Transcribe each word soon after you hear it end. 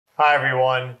Hi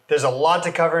everyone. There's a lot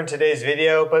to cover in today's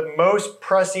video, but most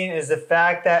pressing is the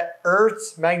fact that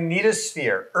Earth's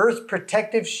magnetosphere, Earth's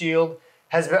protective shield,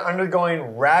 has been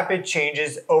undergoing rapid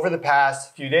changes over the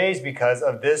past few days because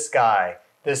of this guy,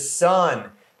 the sun.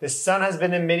 The sun has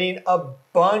been emitting a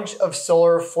bunch of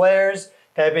solar flares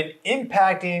that have been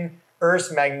impacting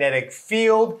Earth's magnetic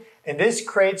field, and this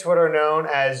creates what are known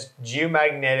as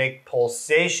geomagnetic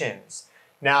pulsations.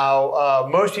 Now,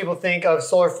 most people think of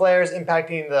solar flares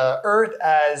impacting the Earth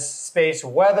as space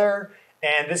weather,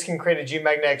 and this can create a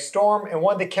geomagnetic storm. And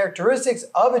one of the characteristics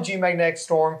of a geomagnetic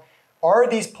storm are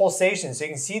these pulsations. So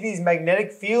you can see these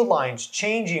magnetic field lines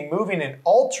changing, moving, and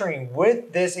altering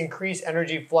with this increased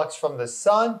energy flux from the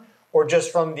sun or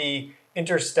just from the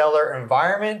interstellar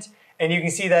environment. And you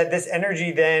can see that this energy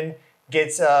then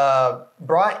gets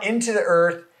brought into the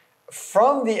Earth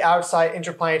from the outside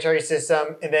interplanetary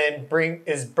system and then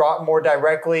is brought more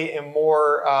directly and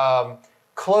more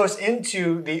close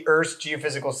into the Earth's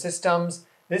geophysical systems.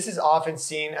 This is often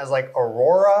seen as like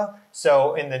aurora.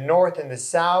 So in the north and the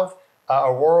south,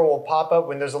 aurora will pop up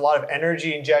when there's a lot of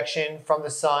energy injection from the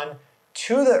sun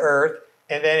to the Earth.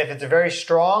 And then if it's a very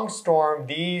strong storm,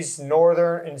 these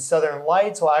northern and southern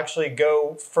lights will actually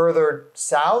go further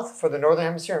south for the northern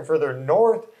hemisphere and further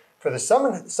north for the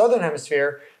southern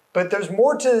hemisphere. But there's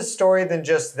more to the story than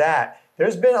just that.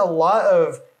 There's been a lot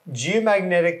of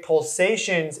geomagnetic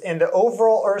pulsations and the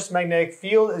overall Earth's magnetic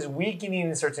field is weakening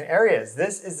in certain areas.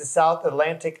 This is the South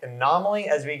Atlantic anomaly,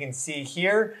 as we can see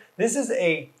here. This is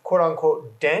a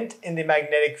quote-unquote dent in the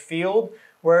magnetic field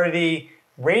where the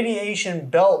radiation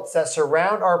belts that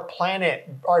surround our planet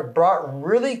are brought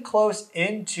really close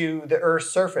into the Earth's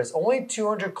surface, only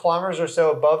 200 kilometers or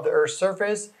so above the Earth's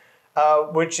surface.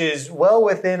 Which is well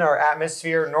within our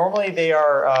atmosphere. Normally they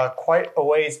are quite a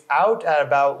ways out at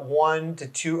about 1 to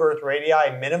 2 Earth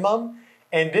radii minimum.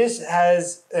 And this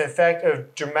has an effect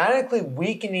of dramatically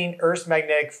weakening Earth's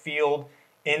magnetic field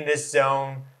in this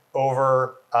zone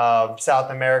over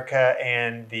South America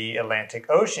and the Atlantic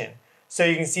Ocean. So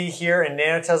you can see here in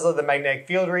nanotesla the magnetic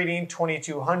field reading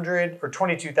 2200 or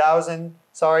 22,000,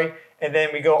 sorry, and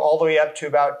then we go all the way up to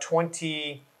about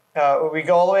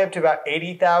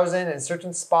 80,000 in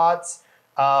certain spots.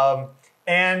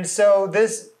 And so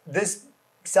this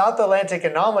South Atlantic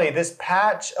anomaly, this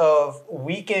patch of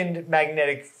weakened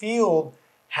magnetic field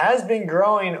has been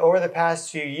growing over the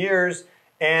past few years.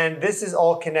 And this is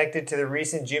all connected to the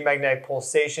recent geomagnetic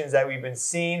pulsations that we've been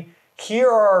seeing. Here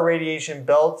are our radiation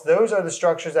belts. Those are the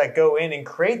structures that go in and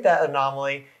create that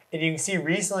anomaly. And you can see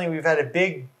recently we've had a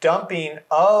big dumping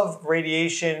of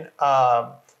radiation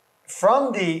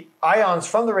from the ions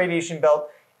from the radiation belt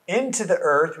into the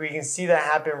Earth. We can see that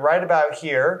happen right about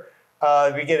here.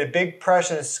 We get a big press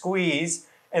and a squeeze,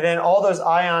 and then all those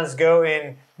ions go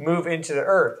and move into the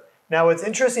Earth. Now what's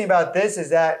interesting about this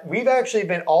is that we've actually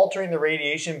been altering the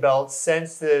radiation belts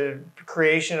since the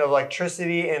creation of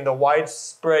electricity and the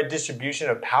widespread distribution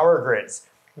of power grids,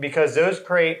 because those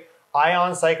create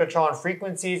ion cyclotron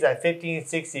frequencies at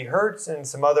 1560 hertz and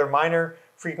some other minor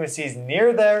frequencies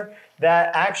near there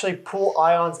that actually pull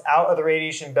ions out of the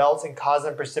radiation belts and cause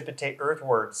them to precipitate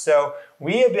earthwards. So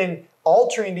we have been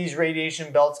altering these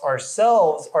radiation belts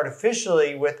ourselves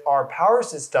artificially with our power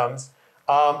systems.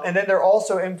 And then they're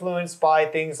also influenced by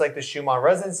things like the Schumann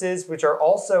resonances, which are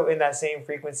also in that same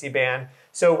frequency band.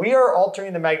 So we are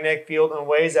altering the magnetic field in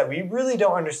ways that we really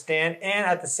don't understand. And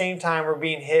at the same time, we're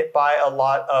being hit by a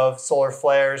lot of solar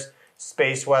flares,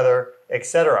 space weather,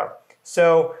 etc.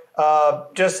 So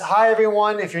just hi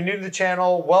everyone, if you're new to the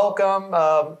channel, welcome.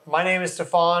 My name is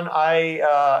Stefan. I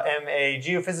am a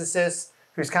geophysicist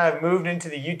who's kind of moved into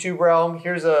the YouTube realm.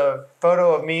 Here's a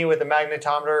photo of me with a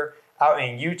magnetometer out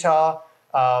in Utah.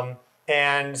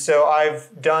 And so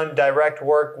I've done direct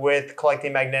work with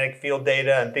collecting magnetic field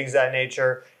data and things of that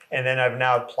nature. And then I've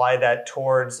now applied that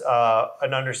towards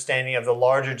an understanding of the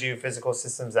larger geophysical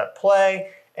systems at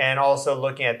play and also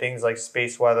looking at things like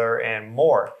space weather and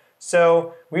more.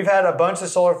 So we've had a bunch of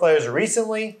solar flares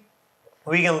recently.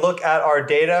 We can look at our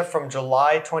data from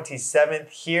July 27th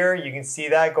here. You can see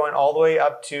that going all the way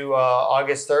up to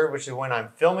August 3rd, which is when I'm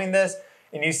filming this.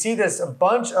 And you see this, a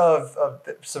bunch of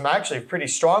some actually pretty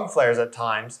strong flares at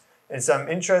times and some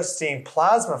interesting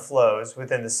plasma flows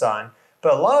within the sun.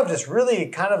 But a lot of just really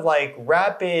kind of like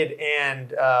rapid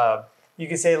and you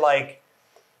could say like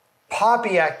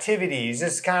poppy activities,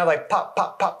 just kind of like pop,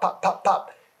 pop, pop, pop, pop,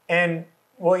 pop. And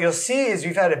what you'll see is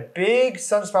we've had a big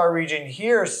sunspot region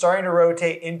here starting to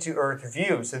rotate into Earth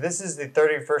view. So this is the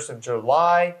 31st of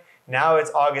July. Now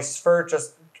it's August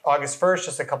 1st,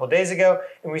 just a couple days ago,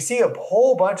 and we see a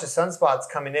whole bunch of sunspots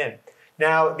coming in.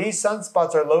 Now, these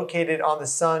sunspots are located on the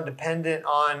sun dependent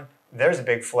on, there's a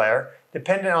big flare,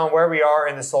 dependent on where we are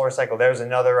in the solar cycle. There's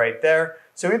another right there.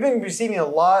 So we've been receiving a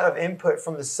lot of input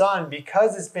from the sun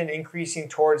because it's been increasing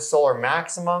towards solar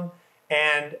maximum.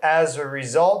 And as a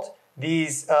result,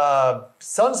 these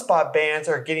sunspot bands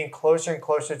are getting closer and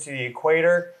closer to the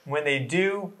equator. When they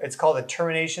do, it's called a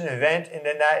termination event, and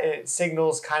then it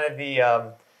signals kind of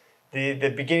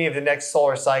the beginning of the next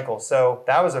solar cycle. So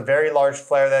that was a very large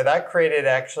flare there. That created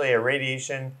actually a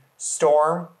radiation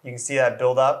storm. You can see that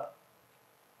build up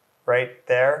right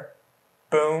there.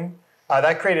 Boom.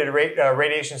 That created a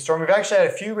radiation storm. We've actually had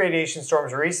a few radiation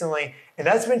storms recently, and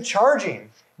that's been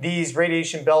charging these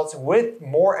radiation belts with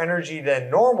more energy than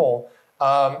normal.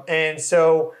 And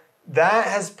so that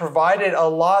has provided a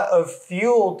lot of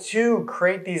fuel to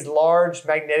create these large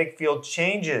magnetic field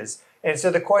changes. And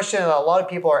so the question that a lot of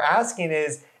people are asking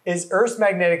is Earth's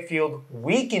magnetic field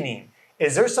weakening?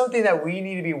 Is there something that we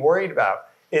need to be worried about?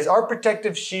 Is our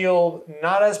protective shield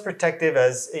not as protective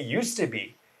as it used to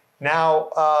be? Now,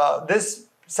 this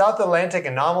South Atlantic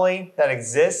anomaly that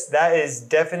exists, that is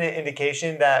definite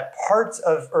indication that parts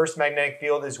of Earth's magnetic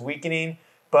field is weakening,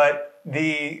 but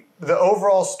the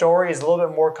overall story is a little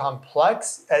bit more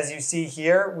complex. As you see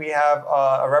here, we have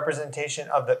a representation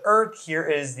of the Earth. Here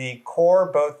is the core,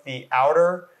 both the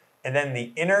outer and then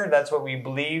the inner. That's what we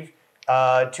believe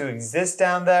to exist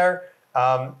down there.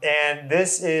 And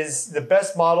this is the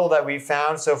best model that we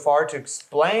found so far to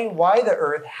explain why the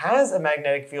Earth has a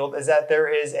magnetic field, is that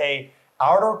there is a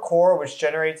outer core which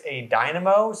generates a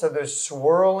dynamo. So there's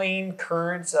swirling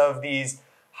currents of these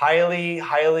highly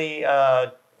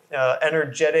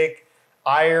energetic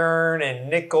iron and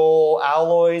nickel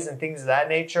alloys and things of that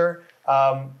nature.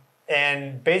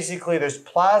 And basically there's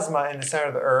plasma in the center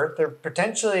of the Earth. There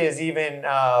potentially is even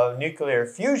nuclear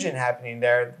fusion happening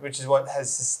there, which is what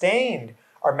has sustained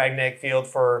our magnetic field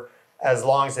for as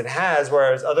long as it has,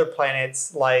 whereas other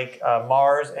planets like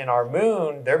Mars and our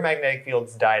moon, their magnetic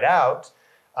fields died out,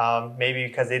 maybe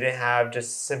because they didn't have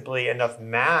just simply enough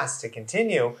mass to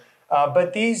continue.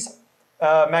 But these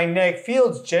magnetic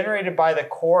fields generated by the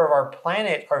core of our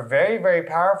planet are very, very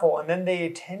powerful, and then they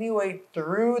attenuate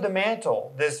through the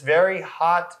mantle. This very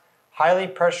hot, highly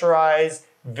pressurized,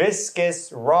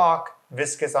 viscous rock,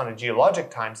 viscous on a geologic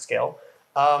time scale,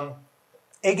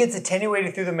 it gets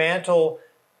attenuated through the mantle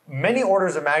many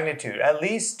orders of magnitude, at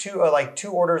least two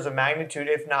orders of magnitude,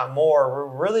 if not more. We're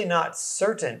really not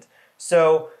certain.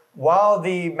 So while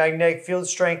the magnetic field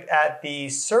strength at the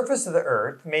surface of the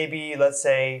Earth may be, let's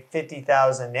say,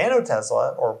 50,000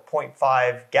 nanotesla or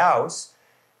 0.5 Gauss,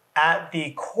 at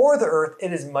the core of the Earth,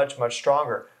 it is much, much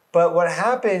stronger. But what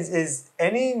happens is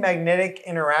any magnetic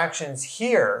interactions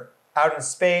here out in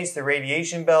space, the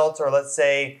radiation belts, or let's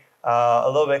say a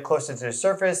little bit closer to the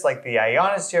surface, like the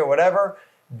ionosphere or whatever,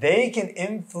 they can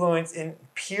influence and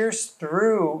pierce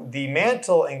through the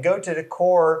mantle and go to the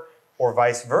core, or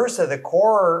vice versa. The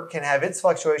core can have its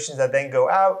fluctuations that then go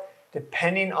out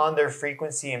depending on their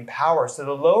frequency and power. So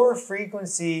the lower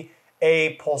frequency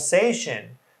a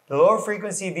pulsation, the lower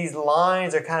frequency these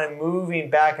lines are kind of moving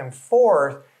back and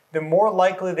forth, the more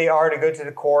likely they are to go to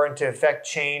the core and to affect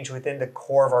change within the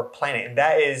core of our planet. And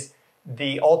that is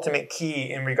the ultimate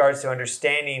key in regards to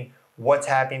understanding what's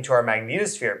happening to our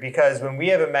magnetosphere. Because when we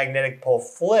have a magnetic pole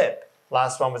flip,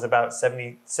 last one was about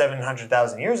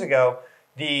 700,000 years ago,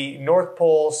 the North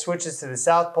Pole switches to the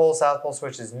South Pole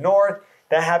switches north.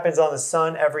 That happens on the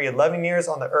sun every 11 years.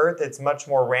 On the Earth, it's much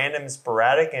more random,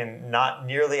 sporadic, and not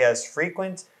nearly as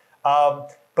frequent.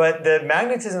 But the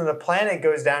magnetism of the planet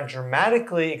goes down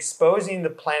dramatically, exposing the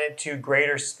planet to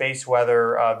greater space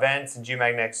weather events and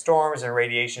geomagnetic storms and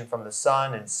radiation from the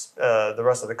sun and the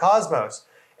rest of the cosmos.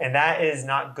 And that is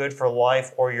not good for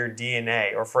life or your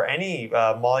DNA or for any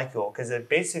molecule, because it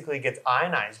basically gets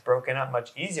ionized, broken up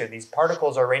much easier. These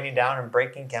particles are raining down and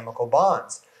breaking chemical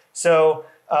bonds. So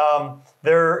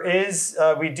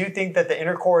we do think that the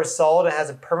inner core is solid and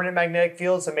has a permanent magnetic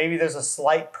field. So maybe there's a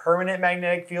slight permanent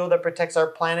magnetic field that protects our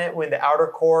planet when the outer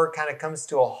core kind of comes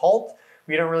to a halt.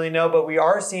 We don't really know, but we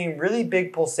are seeing really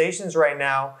big pulsations right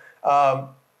now,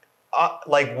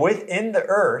 like within the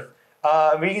Earth.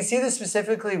 We can see this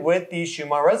specifically with these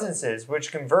Schumann resonances,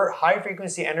 which convert high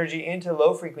frequency energy into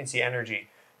low frequency energy.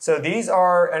 So these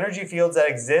are energy fields that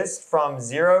exist from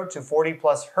 0 to 40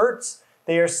 plus hertz.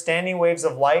 They are standing waves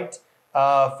of light,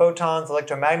 photons,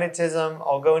 electromagnetism.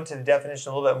 I'll go into the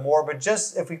definition a little bit more, but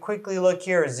just if we quickly look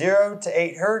here, 0 to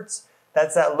 8 hertz,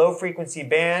 that's that low frequency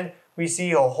band. We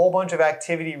see a whole bunch of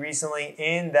activity recently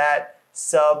in that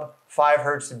sub 5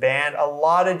 hertz band, a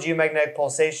lot of geomagnetic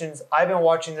pulsations. I've been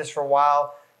watching this for a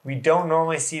while. We don't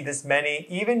normally see this many.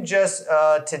 Even just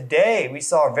today, we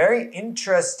saw a very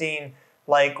interesting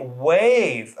like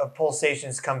wave of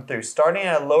pulsations come through, starting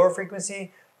at a lower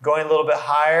frequency, going a little bit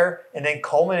higher, and then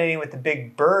culminating with the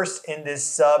big burst in this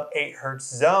sub 8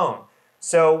 Hertz zone.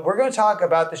 So we're going to talk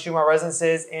about the Schumann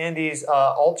resonances and these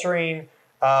altering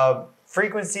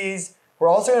frequencies. We're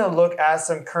also going to look at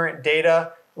some current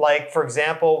data. Like, for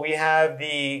example, we have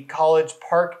the College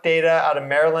Park data out of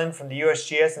Maryland from the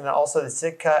USGS, and then also the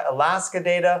Sitka, Alaska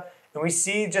data. And we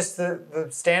see just the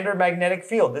standard magnetic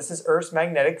field. This is Earth's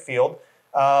magnetic field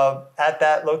at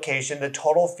that location. The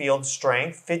total field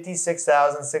strength,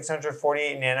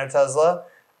 56,648 nanotesla.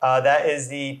 That is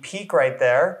the peak right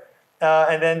there.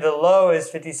 And then the low is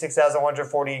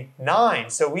 56,149.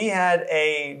 So we had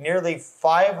a nearly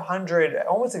 500,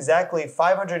 almost exactly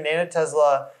 500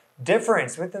 nanotesla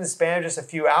difference within the span of just a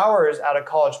few hours out of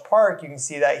College Park. You can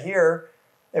see that here.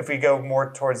 If we go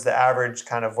more towards the average,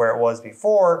 kind of where it was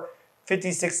before,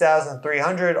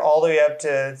 56,300 all the way up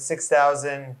to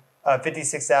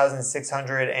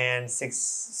 56,600 and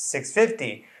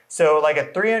 650. So like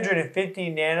a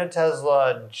 350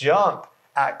 nanotesla jump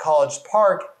at College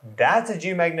Park. That's a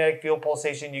geomagnetic field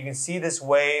pulsation. You can see this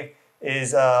wave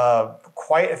is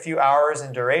quite a few hours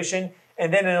in duration.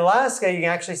 And then in Alaska, you can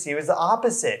actually see it was the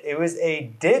opposite. It was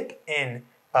a dip in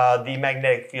the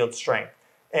magnetic field strength.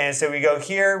 And so we go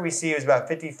here, we see it was about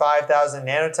 55,000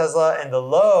 nanotesla, and the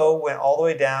low went all the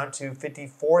way down to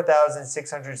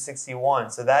 54,661.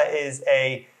 So that is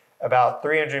about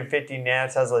 350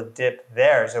 nanotesla dip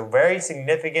there. So very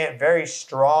significant, very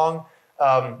strong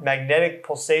magnetic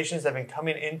pulsations have been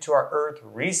coming into our Earth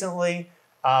recently.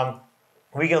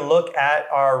 We can look at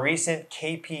our recent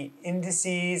KP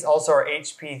indices, also our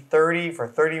HP30 for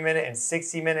 30-minute and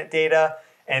 60-minute data.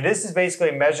 And this is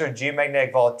basically measured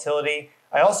geomagnetic volatility.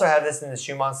 I also have this in the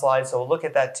Schumann slide, so we'll look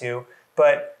at that too.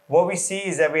 But what we see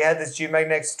is that we had this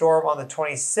geomagnetic storm on the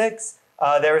 26th.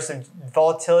 There was some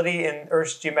volatility in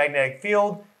Earth's geomagnetic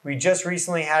field. We just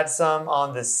recently had some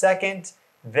on the 2nd.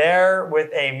 There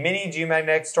with a mini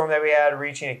geomagnetic storm that we had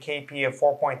reaching a KP of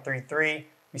 4.33.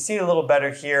 We see it a little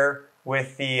better here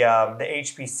with the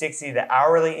HP60, the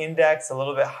hourly index, a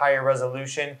little bit higher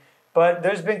resolution. But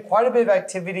there's been quite a bit of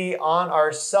activity on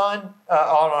our sun,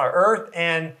 on our Earth,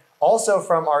 and also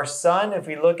from our sun. If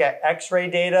we look at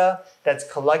X-ray data that's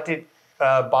collected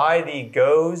by the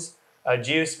GOES,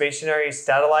 geostationary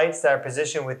satellites that are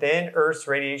positioned within Earth's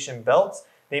radiation belts,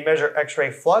 they measure X-ray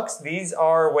flux. These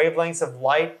are wavelengths of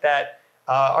light that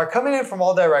are coming in from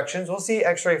all directions. We'll see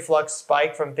X-ray flux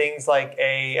spike from things like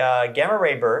a gamma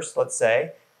ray burst, let's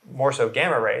say, more so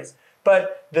gamma rays.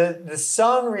 But the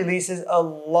sun releases a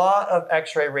lot of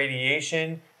X-ray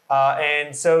radiation,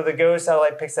 and so the GOES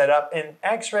satellite picks that up. And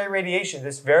X-ray radiation,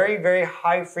 this very, very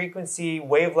high frequency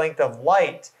wavelength of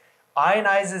light,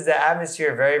 ionizes the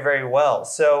atmosphere very, very well.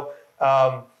 So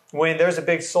when there's a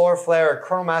big solar flare or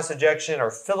coronal mass ejection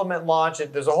or filament launch,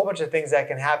 there's a whole bunch of things that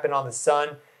can happen on the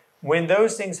sun. When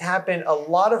those things happen, a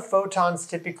lot of photons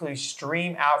typically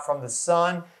stream out from the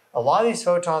sun. A lot of these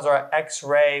photons are at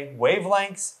X-ray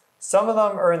wavelengths. Some of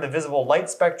them are in the visible light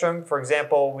spectrum. For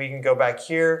example, we can go back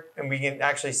here and we can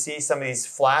actually see some of these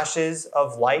flashes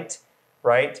of light,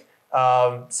 right?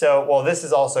 Well, this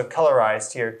is also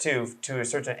colorized here too, to a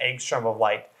certain angstrom of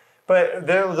light. But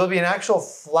there'll be an actual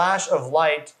flash of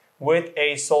light with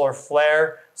a solar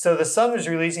flare. So the sun is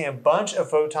releasing a bunch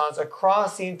of photons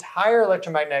across the entire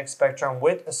electromagnetic spectrum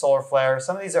with a solar flare.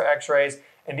 Some of these are X-rays,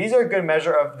 and these are a good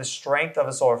measure of the strength of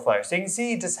a solar flare. So you can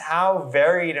see just how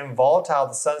varied and volatile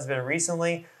the sun's been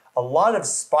recently. A lot of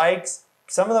spikes,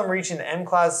 some of them reaching the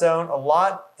M-class zone, a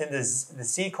lot in the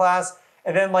C-class.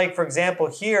 And then, like, for example,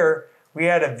 here, we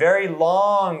had a very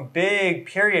long, big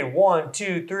period, 1,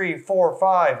 2, 3, 4,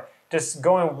 5, just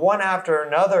going one after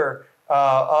another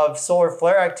of solar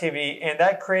flare activity, and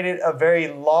that created a very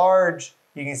large,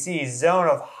 you can see, zone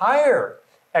of higher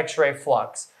X-ray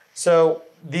flux. So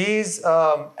these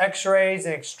X-rays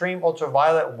and extreme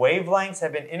ultraviolet wavelengths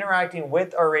have been interacting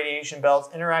with our radiation belts,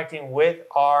 interacting with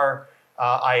our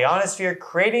ionosphere,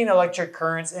 creating electric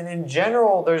currents, and in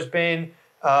general, there's been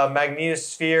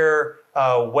magnetosphere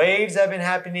waves that have been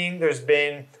happening. There's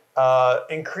been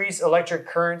increased electric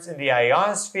currents in the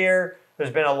ionosphere.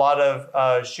 There's been a lot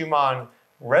of Schumann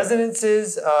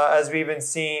resonances, as we've been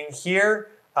seeing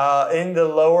here in the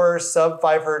lower sub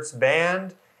 5 Hertz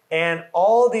band. And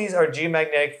all of these are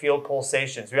geomagnetic field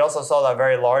pulsations. We also saw that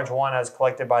very large one as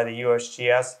collected by the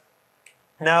USGS.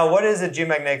 Now, what is a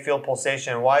geomagnetic field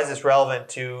pulsation? Why is this relevant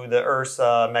to the Earth's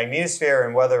magnetosphere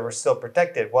and whether we're still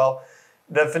protected? Well,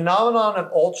 the phenomenon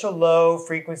of ultra-low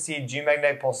frequency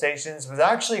geomagnetic pulsations was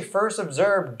actually first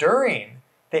observed during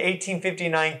the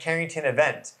 1859 Carrington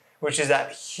event, which is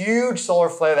that huge solar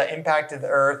flare that impacted the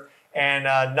Earth and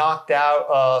knocked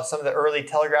out some of the early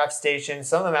telegraph stations.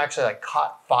 Some of them actually like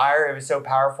caught fire. It was so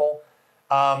powerful.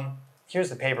 Here's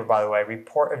the paper, by the way,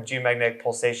 Report of Geomagnetic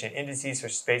Pulsation Indices for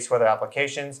Space Weather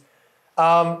Applications.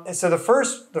 So the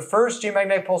first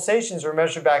geomagnetic pulsations were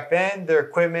measured back then. Their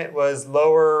equipment was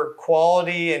lower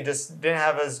quality and just didn't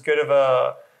have as good of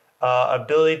a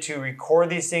ability to record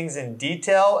these things in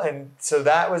detail. And so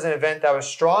that was an event that was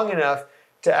strong enough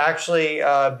to actually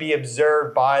be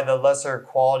observed by the lesser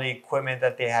quality equipment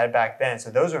that they had back then. So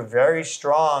those are very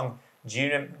strong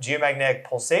geomagnetic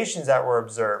pulsations that were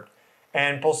observed.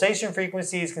 And pulsation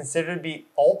frequency is considered to be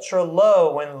ultra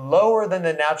low when lower than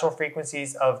the natural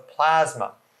frequencies of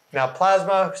plasma. Now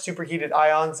plasma, superheated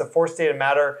ions, the fourth state of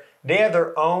matter, they have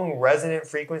their own resonant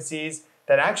frequencies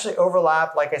that actually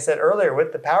overlap, like I said earlier,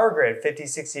 with the power grid, 50,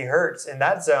 60 hertz in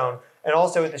that zone, and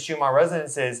also with the Schumann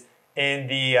resonances in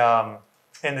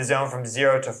the zone from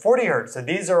 0 to 40 hertz. So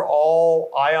these are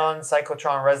all ion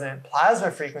cyclotron resonant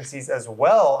plasma frequencies as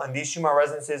well, and these Schumann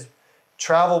resonances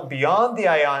travel beyond the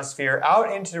ionosphere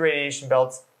out into the radiation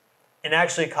belts and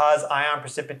actually cause ion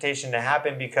precipitation to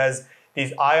happen because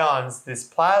these ions, this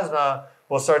plasma,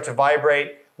 will start to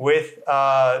vibrate with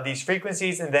these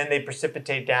frequencies, and then they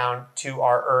precipitate down to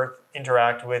our Earth,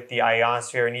 interact with the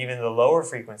ionosphere and even the lower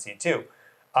frequency too.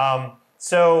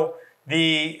 So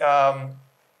the,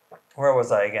 where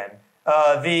was I again?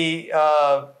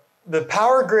 The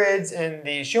power grids and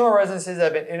the Schumann resonances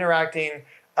have been interacting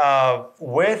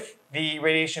with the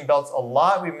radiation belts a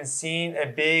lot. We've been seeing a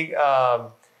big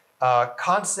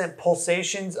constant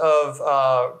pulsations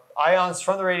of ions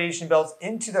from the radiation belts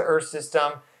into the Earth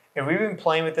system, and we've been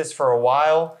playing with this for a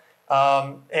while.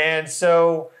 And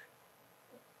so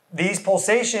these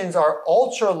pulsations are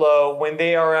ultra low when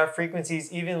they are at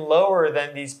frequencies even lower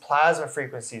than these plasma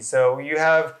frequencies. So you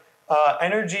have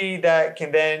energy that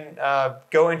can then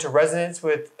go into resonance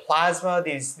with plasma,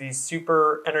 these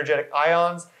super energetic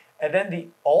ions. And then the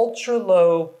ultra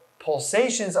low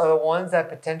pulsations are the ones that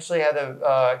potentially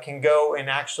have can go and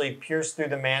actually pierce through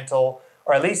the mantle,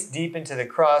 or at least deep into the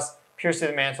crust, pierce through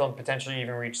the mantle and potentially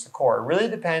even reach the core. It really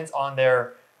depends on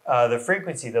their the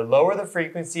frequency. The lower the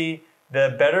frequency,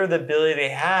 the better the ability they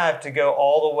have to go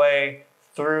all the way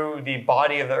through the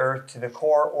body of the Earth to the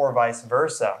core, or vice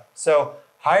versa. So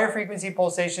higher frequency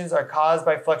pulsations are caused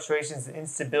by fluctuations and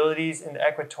instabilities in the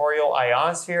equatorial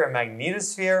ionosphere and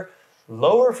magnetosphere.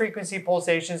 Lower frequency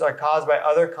pulsations are caused by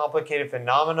other complicated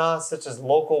phenomena such as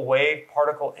local wave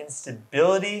particle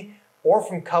instability or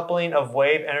from coupling of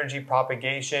wave energy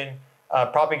propagating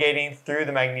through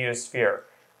the magnetosphere.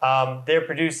 They're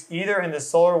produced either in the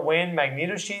solar wind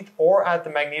magnetosheath or at the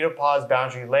magnetopause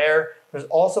boundary layer. There's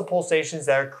also pulsations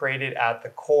that are created at the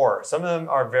core. Some of them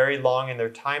are very long in their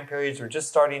time periods. We're just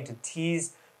starting to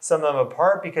tease some of them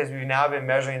apart because we've now been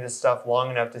measuring this stuff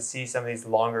long enough to see some of these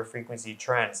longer frequency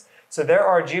trends. So there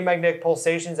are geomagnetic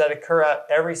pulsations that occur at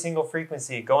every single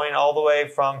frequency, going all the way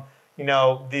from, you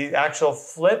know, the actual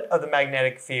flip of the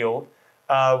magnetic field,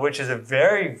 which is a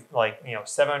very,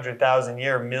 700,000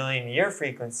 year, million year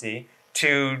frequency,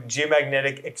 to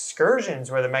geomagnetic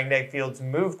excursions where the magnetic fields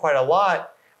move quite a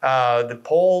lot. The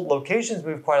pole locations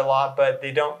move quite a lot, but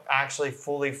they don't actually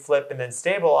fully flip and then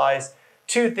stabilize,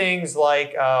 to things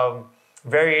like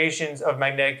variations of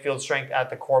magnetic field strength at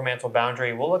the core mantle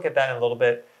boundary. We'll look at that in a little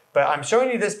bit. But I'm showing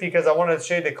you this because I wanted to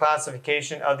show you the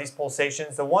classification of these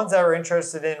pulsations. The ones that we're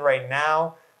interested in right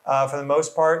now, for the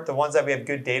most part, the ones that we have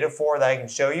good data for that I can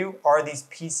show you, are these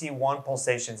PC1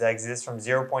 pulsations that exist from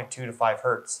 0.2 to 5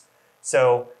 hertz.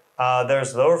 So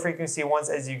there's lower frequency ones,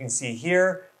 as you can see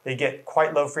here. They get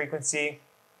quite low frequency.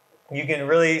 You can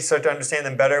really start to understand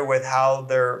them better with how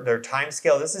their time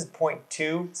scale. This is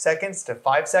 0.2 seconds to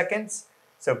 5 seconds.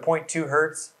 So 0.2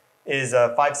 hertz is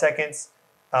 5 seconds.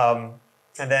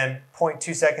 And then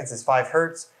 0.2 seconds is 5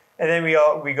 hertz. And then we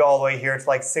go all the way here to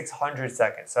like 600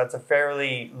 seconds. So that's a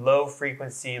fairly low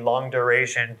frequency, long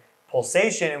duration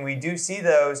pulsation. And we do see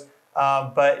those,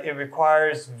 but it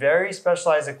requires very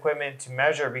specialized equipment to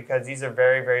measure because these are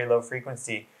very, very low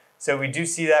frequency. So we do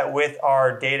see that with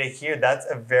our data here. That's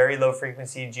a very low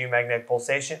frequency geomagnetic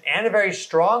pulsation and a very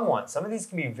strong one. Some of these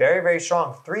can be very, very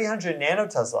strong, 300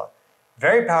 nanotesla,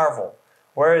 very powerful.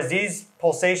 Whereas these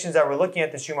pulsations that we're looking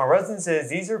at, the Schumann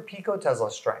resonances, these are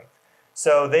picotesla strength.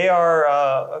 So they are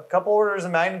a couple orders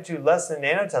of magnitude less than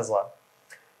nanotesla.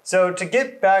 So to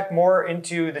get back more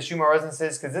into the Schumann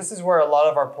resonances, because this is where a lot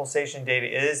of our pulsation data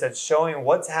is, that's showing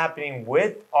what's happening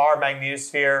with our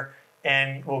magnetosphere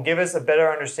and will give us a better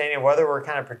understanding of whether we're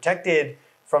kind of protected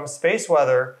from space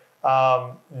weather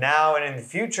now and in the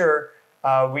future.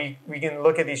 we can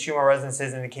look at these Schumann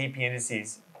resonances and the KP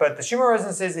indices. But the Schumann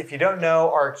resonances, if you don't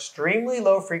know, are extremely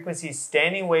low frequency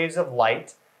standing waves of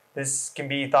light. This can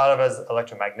be thought of as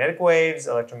electromagnetic waves,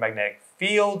 electromagnetic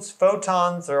fields,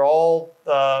 photons. They're all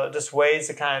just ways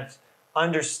to kind of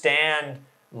understand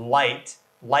light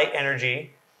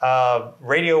energy,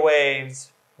 radio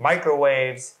waves,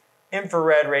 microwaves,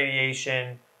 infrared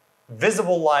radiation,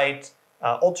 visible light,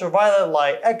 ultraviolet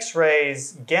light,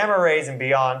 X-rays, gamma rays, and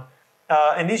beyond.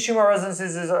 And these Schumann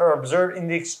resonances are observed in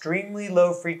the extremely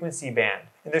low frequency band.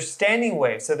 And they're standing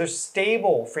waves, so they're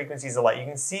stable frequencies of light. You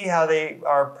can see how they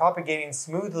are propagating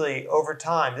smoothly over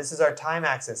time. This is our time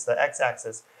axis, the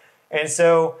x-axis. And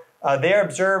so they are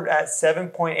observed at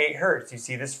 7.8 hertz. You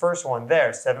see this first one there,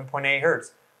 7.8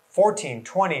 hertz. 14,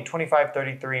 20, 25,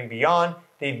 33, and beyond.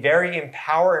 They vary in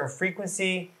power and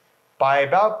frequency by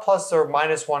about plus or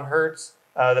minus 1 hertz.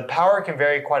 The power can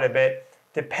vary quite a bit,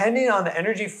 depending on the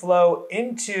energy flow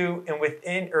into and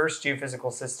within Earth's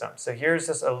geophysical system. So here's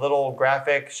just a little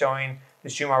graphic showing the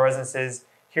Schumann resonances.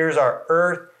 Here's our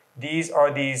Earth. These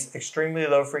are these extremely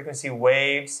low frequency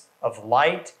waves of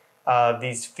light.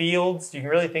 These fields, you can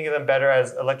really think of them better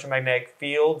as electromagnetic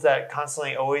fields that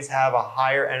constantly always have a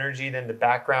higher energy than the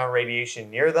background radiation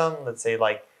near them. Let's say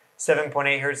like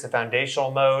 7.8 hertz, the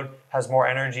foundational mode, has more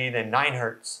energy than 9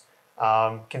 hertz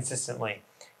consistently.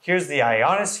 Here's the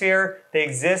ionosphere. They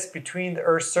exist between the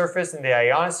Earth's surface and the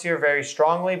ionosphere very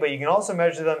strongly, but you can also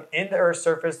measure them in the Earth's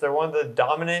surface. They're one of the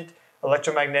dominant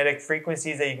electromagnetic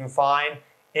frequencies that you can find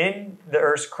in the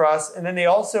Earth's crust. And then they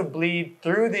also bleed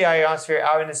through the ionosphere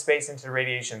out into space into the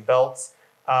radiation belts.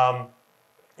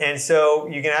 And so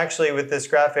you can actually, with this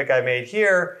graphic I made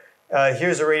here,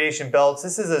 here's the radiation belts.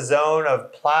 This is a zone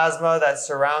of plasma that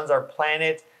surrounds our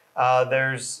planet.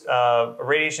 There's a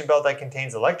radiation belt that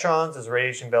contains electrons. There's a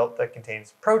radiation belt that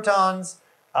contains protons.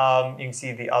 You can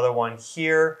see the other one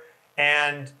here.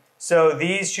 And so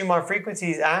these Schumann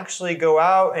frequencies actually go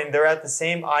out and they're at the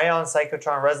same ion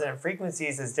cyclotron resonant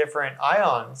frequencies as different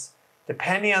ions,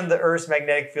 depending on the Earth's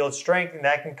magnetic field strength, and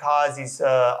that can cause these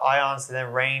ions to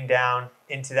then rain down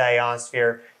into the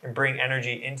ionosphere and bring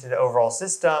energy into the overall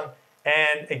system.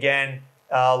 And again,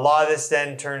 a lot of this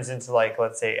then turns into, like,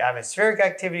 let's say, atmospheric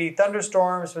activity,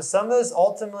 thunderstorms, but some of this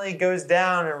ultimately goes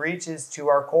down and reaches to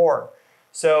our core.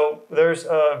 So there's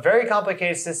a very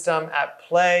complicated system at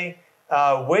play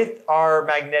with our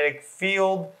magnetic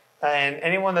field, and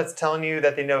anyone that's telling you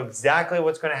that they know exactly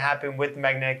what's going to happen with the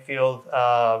magnetic field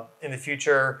in the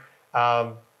future,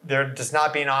 they're just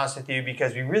not being honest with you,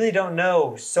 because we really don't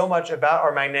know so much about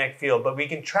our magnetic field, but we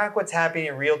can track what's happening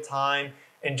in real time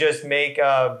and just make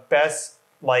best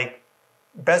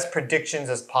predictions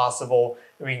as possible.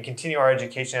 And we can continue our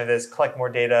education of this, collect more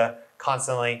data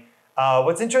constantly.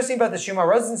 What's interesting about the Schumann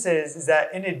resonances is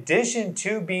that in addition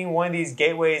to being one of these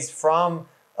gateways from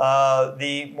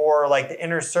the more like the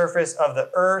inner surface of the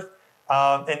Earth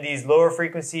and these lower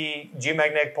frequency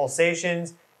geomagnetic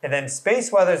pulsations, and then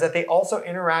space weather, is that they also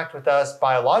interact with us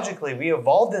biologically. We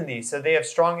evolved in these, so they have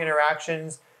strong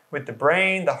interactions with the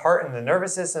brain, the heart, and the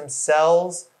nervous system,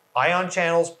 cells, ion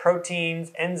channels,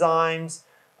 proteins, enzymes,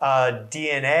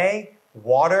 DNA,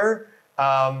 water,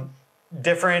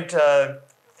 different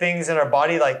things in our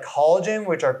body like collagen,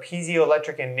 which are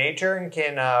piezoelectric in nature and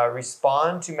can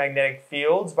respond to magnetic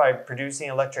fields by producing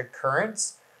electric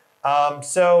currents.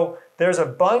 So there's a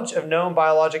bunch of known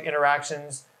biologic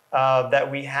interactions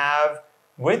that we have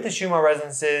with the Schumann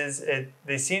resonances.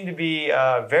 They seem to be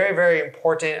very, very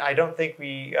important. I don't think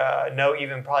we know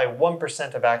even probably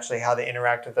 1% of actually how they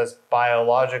interact with us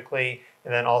biologically,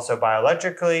 and then also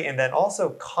bioelectrically, and then also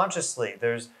consciously.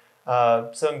 There's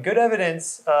some good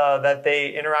evidence that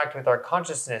they interact with our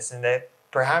consciousness, and that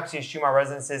perhaps these Schumann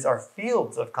resonances are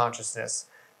fields of consciousness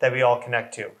that we all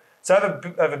connect to. So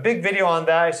I have a big video on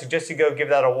that. I suggest you go give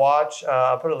that a watch.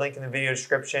 I'll put a link in the video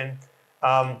description.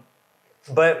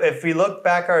 But if we look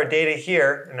back at our data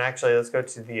here, and actually let's go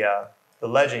to the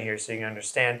legend here so you can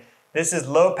understand. This is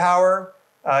low power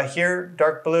here,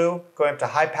 dark blue, going up to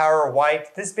high power,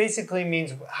 white. This basically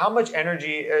means how much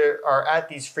energy are at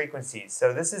these frequencies.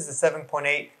 So this is the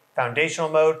 7.8 foundational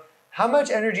mode. How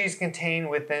much energy is contained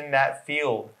within that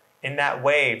field, in that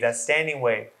wave, that standing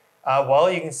wave?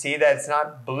 Well, you can see that it's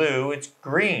not blue, it's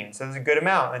green, so there's a good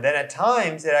amount. And then at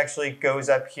times, it actually goes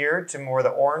up here to more the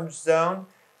orange zone.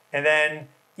 And then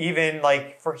even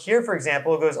like for here, for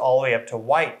example, it goes all the way up to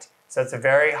white. So it's a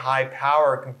very high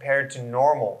power compared to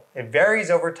normal. It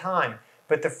varies over time,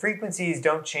 but the frequencies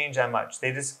don't change that much.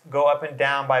 They just go up and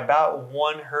down by about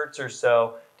 1 hertz or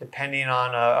so, depending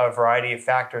on a variety of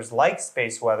factors like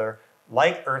space weather,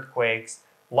 like earthquakes,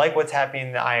 like what's happening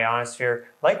in the ionosphere,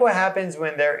 like what happens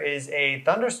when there is a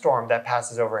thunderstorm that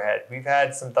passes overhead. We've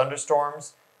had some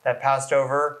thunderstorms that passed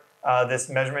over this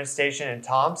measurement station in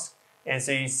Tomsk, and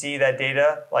so you see that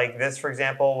data, like this, for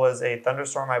example, was a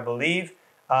thunderstorm, I believe.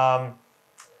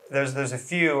 There's a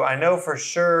few. I know for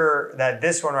sure that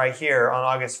this one right here on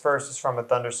August 1st is from a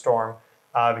thunderstorm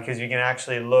because you can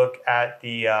actually look at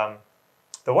the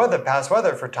weather, past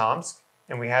weather for Tomsk,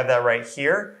 and we have that right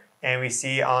here. And we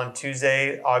see on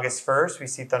Tuesday, August 1st, we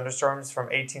see thunderstorms from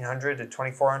 1800 to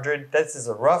 2400. This is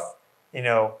a rough,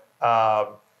 data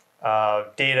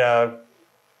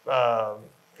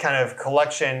kind of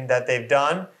collection that they've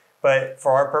done. But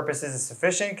for our purposes, it's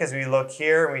sufficient because we look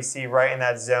here and we see right in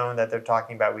that zone that they're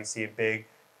talking about, we see a big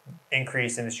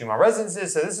increase in the Schumann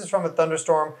resonances. So this is from a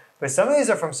thunderstorm, but some of these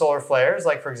are from solar flares,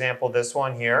 like for example, this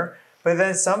one here. But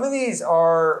then some of these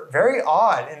are very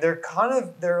odd and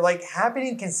they're like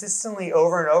happening consistently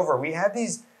over and over. We have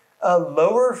these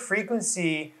lower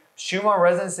frequency Schumann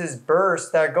resonances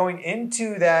bursts that are going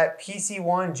into that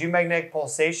PC1 geomagnetic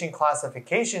pulsation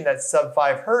classification that's sub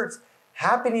 5 Hertz,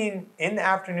 happening in the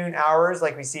afternoon hours,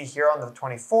 like we see here on the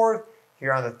 24th,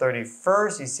 here on the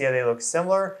 31st. You see how they look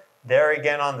similar. There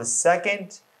again on the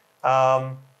 2nd, there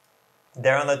on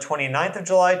the 29th of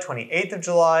July, 28th of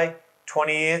July,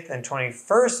 20th and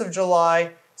 21st of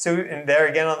July. So, and there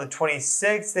again on the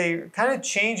 26th, they're kind of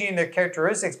changing their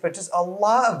characteristics, but just a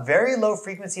lot of very low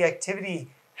frequency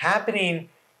activity happening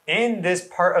in this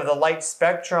part of the light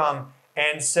spectrum.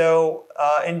 And so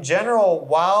in general,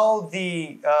 while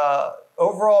the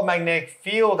overall magnetic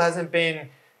field hasn't been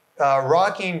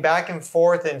rocking back and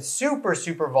forth and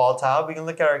super volatile, we can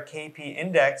look at our KP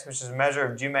index, which is a measure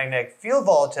of geomagnetic field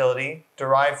volatility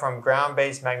derived from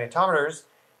ground-based magnetometers.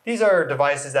 These are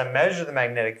devices that measure the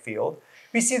magnetic field.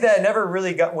 We see that it never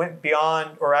really went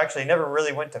beyond, or actually never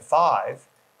really went to 5.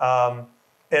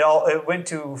 It went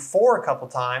to 4 a couple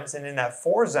times, and in that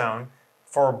 4 zone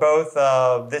for both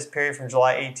this period from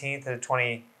July 18th to the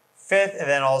 25th, and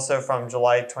then also from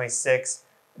July 26th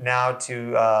now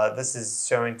to, this is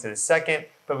showing to the 2nd,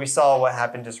 but we saw what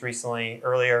happened just recently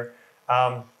earlier.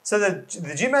 So the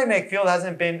geomagnetic field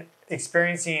hasn't been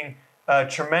experiencing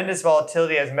tremendous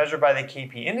volatility as measured by the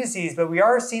KP indices, but we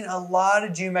are seeing a lot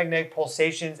of geomagnetic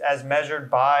pulsations as measured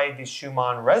by the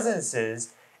Schumann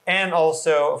resonances, and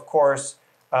also, of course,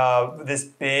 this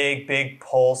big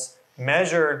pulse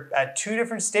measured at 2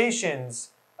 different stations,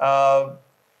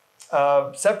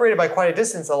 separated by quite a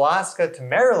distance, Alaska to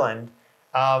Maryland,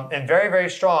 and very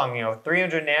strong,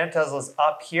 300 nanoteslas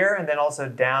up here and then also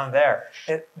down there.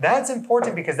 And that's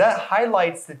important because that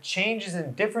highlights the changes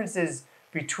and differences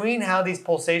between how these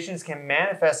pulsations can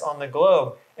manifest on the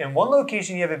globe. In one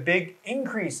location, you have a big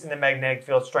increase in the magnetic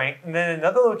field strength, and then in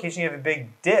another location, you have a big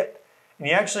dip. And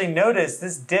you actually notice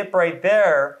this dip right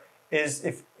there is,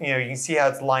 if you can see how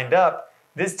it's lined up,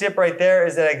 this dip right there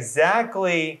is at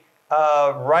exactly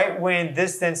right when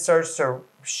this then starts to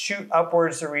shoot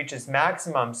upwards to reach its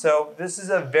maximum. So this is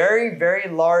a very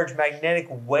large magnetic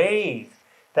wave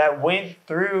that went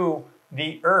through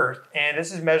the Earth, and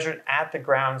this is measured at the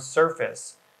ground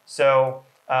surface. So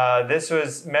this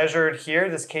was measured here,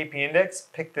 this KP index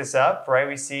picked this up, right?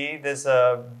 We see this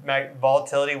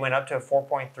volatility went up to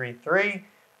 4.33.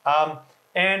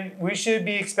 And we should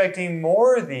be expecting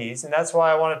more of these, and that's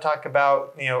why I want to talk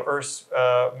about Earth's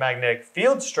magnetic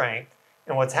field strength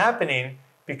and what's happening,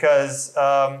 because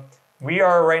we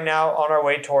are right now on our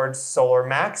way towards solar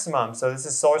maximum. So this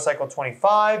is solar cycle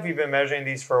 25. We've been measuring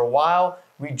these for a while.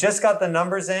 We just got the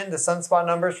numbers in, the sunspot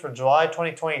numbers for July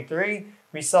 2023.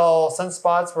 We saw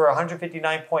sunspots were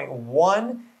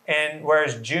 159.1, and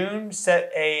whereas June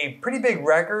set a pretty big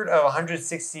record of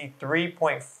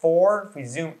 163.4. If we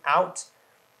zoom out,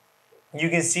 you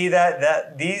can see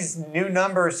that these new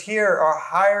numbers here are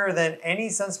higher than any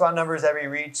sunspot numbers that we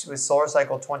reached with solar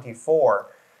cycle 24.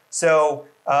 So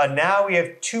now we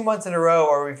have 2 months in a row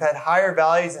where we've had higher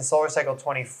values in solar cycle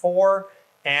 24,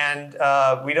 and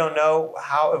we don't know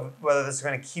whether this is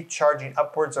going to keep charging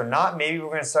upwards or not. Maybe we're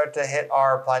going to start to hit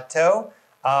our plateau.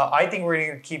 I think we're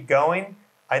going to keep going.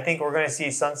 I think we're going to see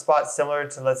sunspots similar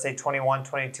to, let's say, 21,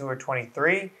 22, or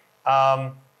 23,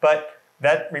 but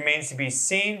that remains to be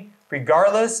seen.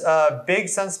 Regardless, big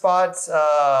sunspots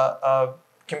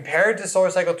compared to solar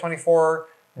cycle 24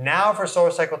 now for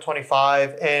solar cycle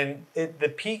 25, and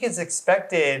the peak is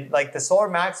expected, like the solar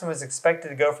maximum is expected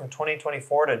to go from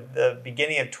 2024 to the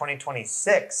beginning of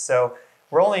 2026. So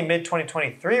we're only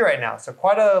mid-2023 right now. So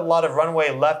quite a lot of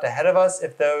runway left ahead of us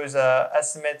if those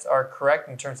estimates are correct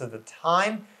in terms of the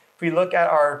time. If we look at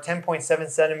our 10.7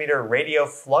 centimeter radio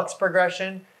flux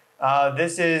progression,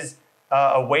 this is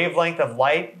a wavelength of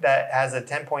light that has a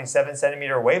 10.7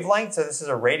 centimeter wavelength. So this is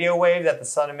a radio wave that the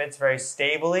sun emits very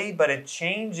stably, but it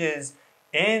changes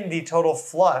in the total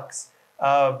flux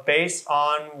based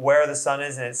on where the sun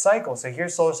is in its cycle. So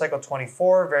here's solar cycle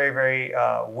 24, very, very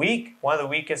weak, one of the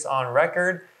weakest on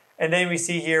record. And then we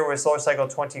see here with solar cycle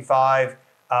 25,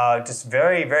 just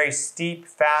very, very steep,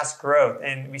 fast growth.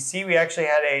 And we see we actually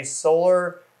had a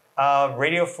solar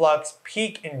radio flux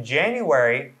peak in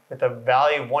January with a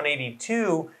value of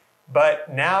 182,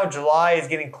 but now July is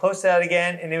getting close to that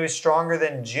again, and it was stronger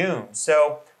than June.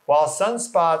 So while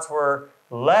sunspots were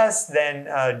less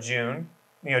than June,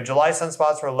 July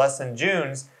sunspots were less than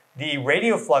June's, the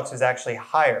radio flux was actually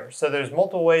higher. So there's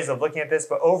multiple ways of looking at this,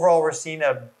 but overall we're seeing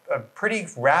a pretty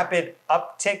rapid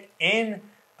uptick in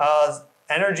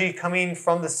energy coming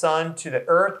from the sun to the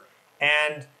earth.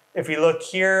 And if we look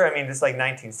here, I mean, this is like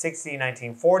 1960,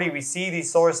 1940, we see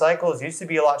these solar cycles used to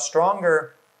be a lot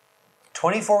stronger.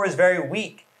 24 was very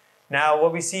weak. Now,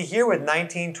 what we see here with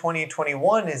 19, 20,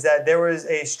 21 is that there was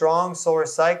a strong solar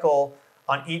cycle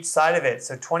on each side of it.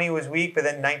 So 20 was weak, but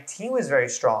then 19 was very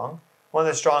strong, one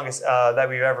of the strongest that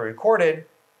we've ever recorded.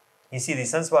 You see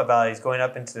these sunspot values going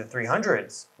up into the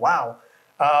 300s. Wow.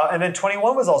 And then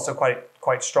 21 was also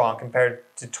quite strong compared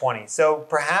to 20. So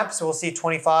perhaps we'll see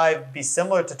 25 be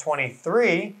similar to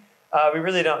 23. We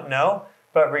really don't know.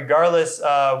 But regardless,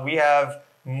 we have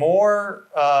more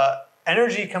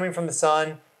energy coming from the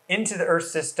sun into the Earth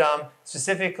system.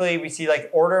 Specifically, we see like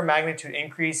order of magnitude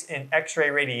increase in X-ray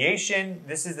radiation.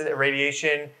 This is the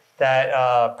radiation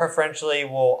that preferentially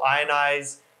will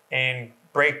ionize and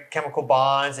break chemical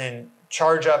bonds and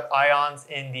charge up ions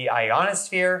in the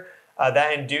ionosphere.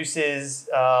 That induces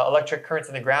electric currents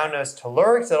in the ground known as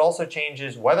tellurics. That also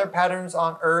changes weather patterns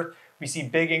on Earth. We see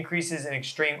big increases in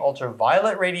extreme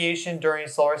ultraviolet radiation during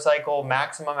solar cycle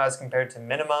maximum as compared to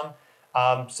minimum.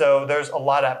 So there's a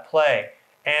lot at play.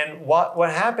 And what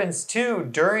happens too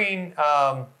during,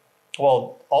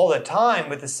 well, all the time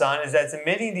with the sun is that it's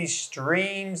emitting these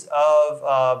streams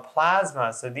of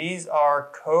plasma. So these are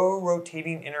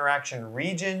co-rotating interaction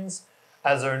regions,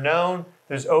 as they're known.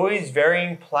 There's always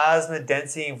varying plasma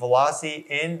density and velocity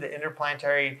in the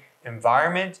interplanetary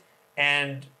environment.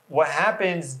 And what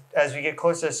happens as we get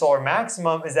closer to solar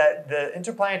maximum is that the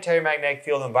interplanetary magnetic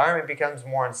field environment becomes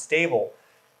more unstable.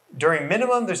 During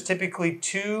minimum, there's typically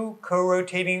 2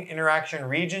 co-rotating interaction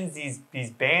regions,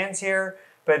 these bands here.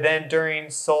 But then during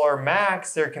solar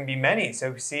max, there can be many.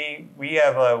 So see, we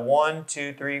have a 1,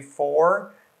 2, 3,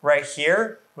 4 right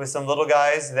here with some little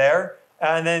guys there.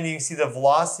 And then you can see the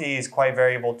velocity is quite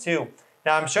variable too.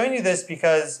 Now I'm showing you this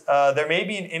because there may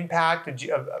be an impact,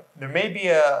 there may be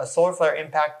a solar flare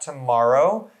impact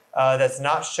tomorrow that's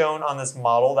not shown on this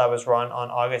model that was run on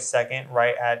August 2nd,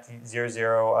 right at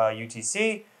 00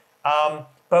 UTC.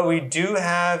 But we do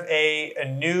have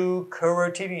a new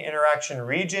co-rotating interaction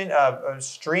region, a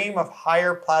stream of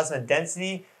higher plasma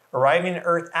density arriving at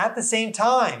Earth at the same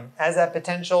time as that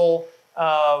potential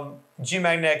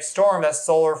geomagnetic storm, that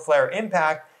solar flare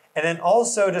impact. And then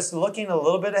also just looking a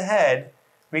little bit ahead,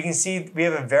 we can see we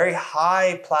have a very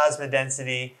high plasma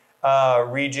density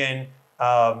region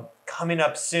coming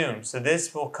up soon. So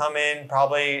this will come in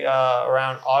probably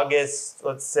around August,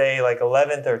 let's say like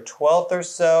 11th or 12th or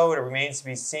so. It remains to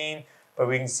be seen, but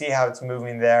we can see how it's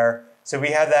moving there. So we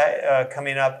have that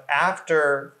coming up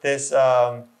after this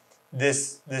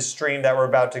this stream that we're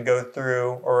about to go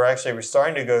through, or actually we're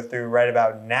starting to go through right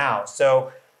about now.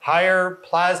 So higher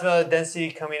plasma density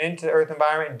coming into the Earth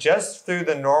environment just through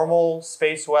the normal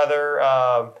space weather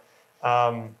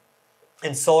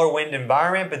and solar wind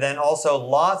environment, but then also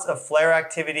lots of flare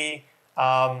activity.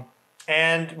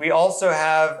 And we also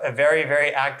have a very,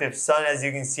 very active sun, as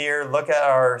you can see here. Look at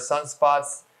our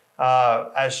sunspots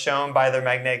as shown by their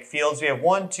magnetic fields. We have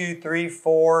 1, 2, 3,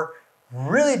 4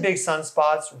 really big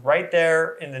sunspots right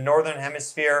there in the northern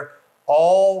hemisphere,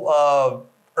 all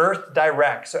Earth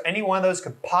direct. So any one of those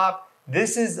could pop.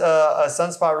 This is a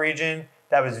sunspot region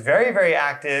that was very, very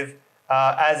active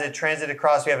as it transited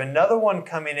across. We have another one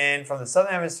coming in from the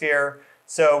southern hemisphere.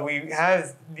 So we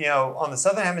have, on the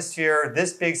southern hemisphere,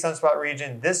 this big sunspot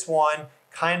region, this one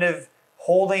kind of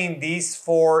holding these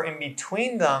 4 in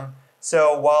between them.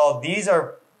 So while these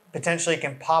are potentially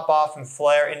can pop off and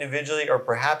flare individually or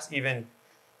perhaps even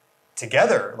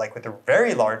together, like with a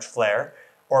very large flare,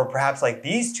 or perhaps like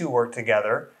these two work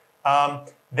together.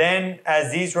 Then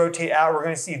as these rotate out, we're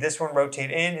going to see this one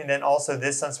rotate in, and then also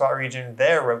this sunspot region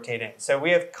there rotate in. So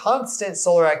we have constant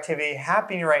solar activity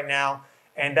happening right now,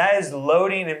 and that is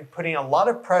loading and putting a lot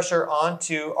of pressure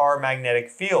onto our magnetic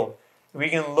field. We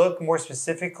can look more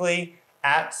specifically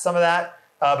at some of that.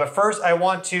 But first, I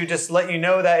want to just let you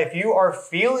know that if you are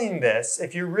feeling this,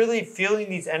 if you're really feeling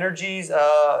these energies,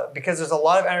 because there's a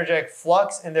lot of energetic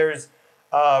flux, and there's,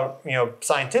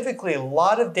 scientifically, a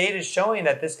lot of data showing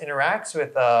that this interacts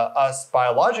with us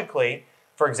biologically.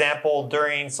 For example,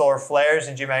 during solar flares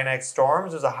and geomagnetic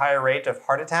storms, there's a higher rate of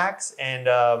heart attacks and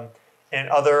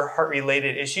other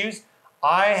heart-related issues.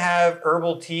 I have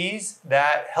herbal teas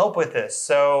that help with this.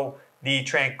 So the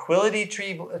Tranquility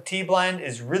Tea Blend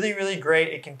is really, really great.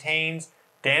 It contains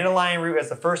dandelion root as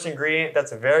the first ingredient.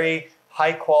 That's a very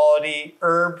high quality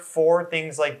herb for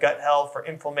things like gut health, for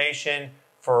inflammation,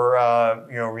 for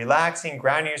relaxing,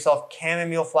 grounding yourself.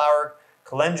 Chamomile flower,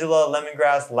 calendula,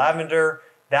 lemongrass, lavender.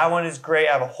 That one is great.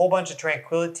 I have a whole bunch of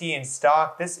Tranquility in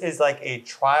stock. This is like a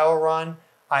trial run.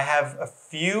 I have a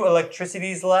few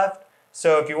electricities left.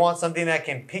 So if you want something that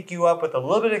can pick you up with a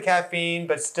little bit of caffeine,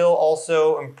 but still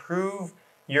also improve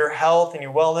your health and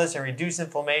your wellness and reduce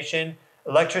inflammation,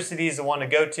 electricity is the one to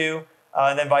go to.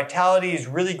 And then Vitality is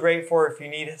really great for if you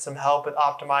need some help with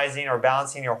optimizing or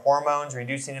balancing your hormones,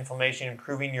 reducing inflammation,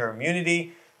 improving your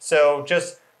immunity. So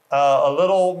just a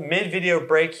little mid-video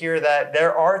break here, that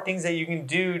there are things that you can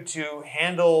do to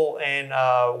handle and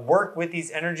work with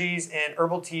these energies, and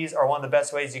herbal teas are one of the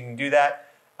best ways you can do that.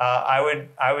 I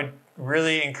would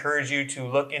really encourage you to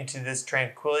look into this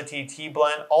Tranquility Tea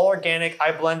Blend, all organic.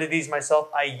 I blended these myself.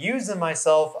 I use them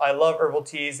myself. I love herbal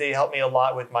teas. They help me a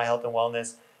lot with my health and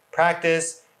wellness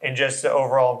practice and just to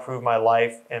overall improve my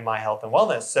life and my health and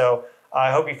wellness. So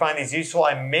I hope you find these useful.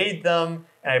 I made them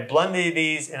and I blended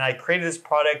these and I created this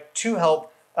product to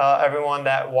help everyone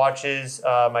that watches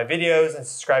my videos and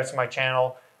subscribes to my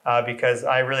channel because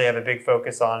I really have a big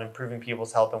focus on improving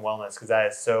people's health and wellness because that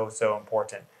is so, so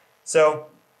important. So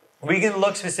we can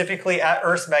look specifically at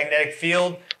Earth's magnetic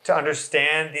field to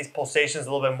understand these pulsations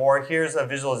a little bit more. Here's a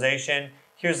visualization.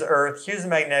 Here's the Earth. Here's the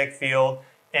magnetic field.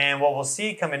 And what we'll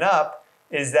see coming up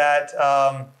is that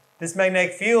this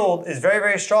magnetic field is very,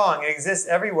 very strong. It exists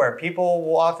everywhere. People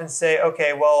will often say,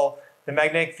 okay, well, the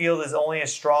magnetic field is only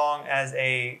as strong as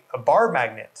a bar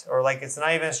magnet, or like it's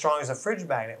not even as strong as a fridge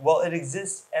magnet. Well, it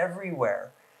exists everywhere.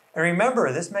 And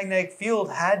remember, this magnetic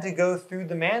field had to go through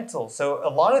the mantle. So a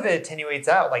lot of it attenuates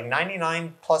out, like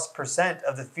 99+%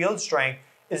 of the field strength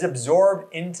is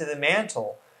absorbed into the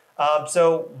mantle.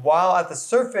 So while at the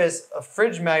surface, a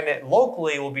fridge magnet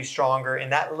locally will be stronger in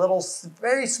that little,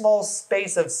 very small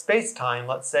space of space-time,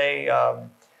 let's say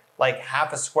like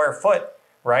half a square foot,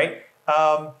 right?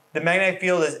 The magnetic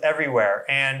field is everywhere.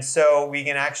 And so we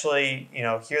can actually,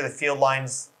 hear the field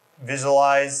lines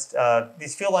visualized.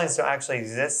 These field lines don't actually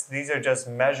exist. These are just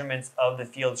measurements of the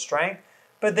field strength,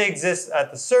 but they exist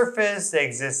at the surface, they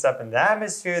exist up in the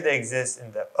atmosphere, they exist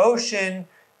in the ocean.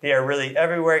 They are really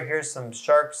everywhere. Here's some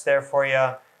sharks there for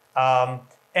you.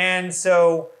 And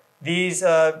so these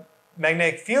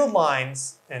magnetic field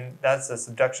lines, and that's the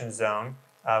subduction zone.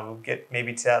 We'll get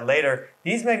maybe to that later.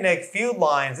 These magnetic field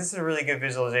lines, this is a really good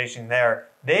visualization there.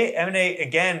 They emanate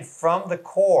again from the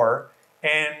core,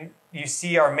 and you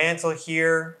see our mantle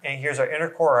here, and here's our inner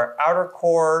core, our outer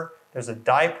core. There's a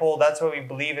dipole. That's what we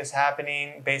believe is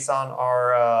happening based on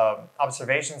our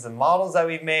observations and models that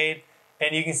we've made.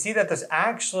 And you can see that there's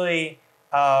actually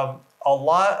a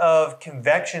lot of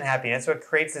convection happening. That's what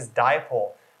creates this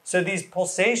dipole. So these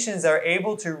pulsations are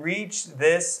able to reach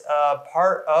this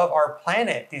part of our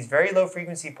planet, these very low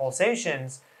frequency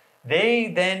pulsations. They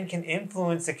then can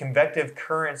influence the convective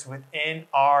currents within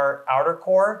our outer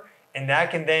core, and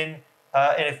that can then,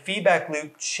 in a feedback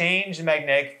loop, change the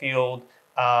magnetic field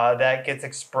that gets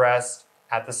expressed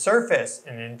at the surface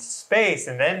and into space,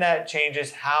 and then that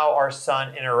changes how our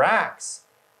sun interacts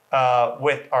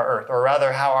with our Earth, or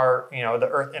rather how the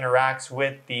Earth interacts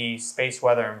with the space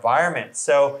weather environment.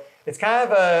 So it's kind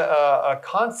of a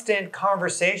constant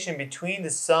conversation between the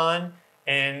sun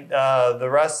and the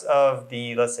rest of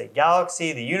the, let's say,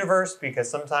 galaxy, the universe, because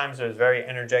sometimes there's very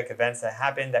energetic events that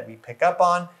happen that we pick up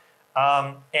on,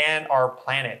 and our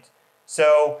planet.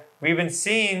 So we've been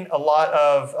seeing a lot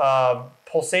of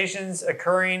pulsations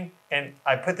occurring, and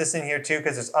I put this in here too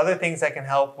because there's other things that can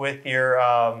help with your,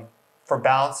 for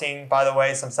balancing, by the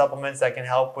way, some supplements that can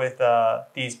help with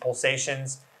these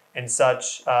pulsations and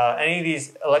such. Any of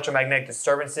these electromagnetic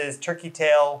disturbances, turkey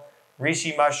tail,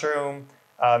 reishi mushroom,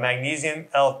 magnesium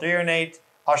L-threonate,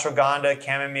 ashwagandha,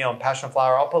 chamomile, and passion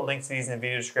flower. I'll put links to these in the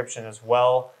video description as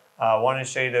well. I wanted to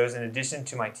show you those in addition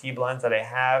to my tea blends that I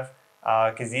have,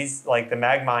 because these, like the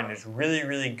Magmind, is really,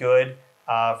 really good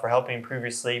for helping improve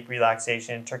your sleep,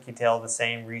 relaxation. Turkey tail, the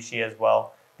same, reishi as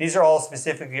well. These are all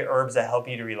specifically herbs that help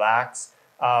you to relax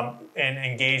and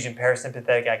engage in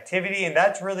parasympathetic activity, and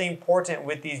that's really important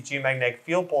with these geomagnetic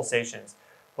field pulsations.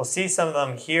 We'll see some of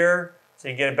them here so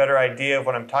you get a better idea of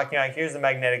what I'm talking about. Here's the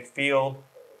magnetic field.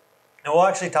 And we'll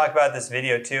actually talk about this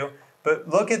video too. But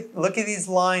look at these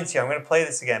lines here. I'm going to play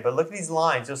this again. But look at these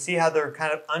lines. You'll see how they're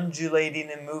kind of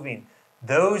undulating and moving.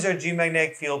 Those are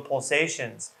geomagnetic field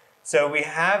pulsations. So we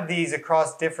have these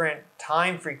across different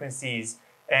time frequencies,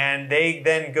 and they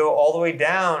then go all the way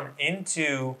down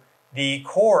into the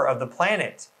core of the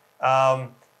planet.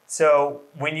 So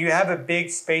when you have a big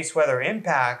space weather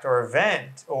impact or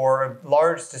event or a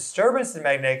large disturbance in the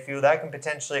magnetic field, that can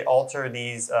potentially alter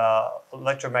these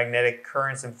electromagnetic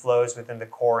currents and flows within the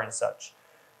core and such.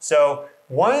 So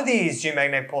one of these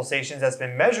geomagnetic pulsations that's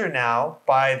been measured now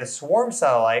by the SWARM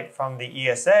satellite from the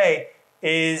ESA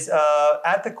is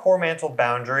at the core mantle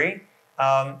boundary.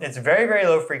 It's very, very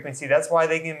low frequency. That's why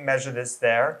they can measure this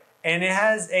there. And it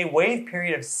has a wave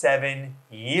period of 7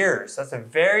 years. That's a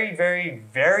very, very,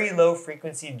 very low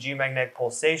frequency geomagnetic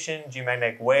pulsation,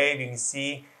 geomagnetic wave. You can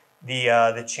see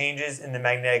the changes in the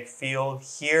magnetic field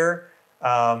here,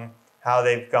 how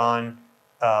they've gone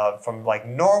from like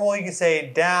normal, you can say,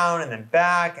 down and then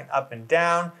back and up and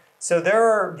down. So there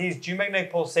are these geomagnetic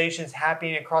pulsations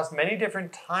happening across many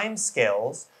different time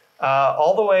scales,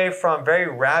 all the way from very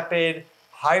rapid,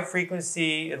 high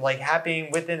frequency, like happening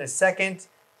within a second.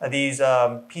 These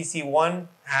PC1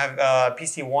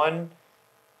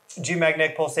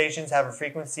 geomagnetic pulsations have a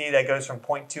frequency that goes from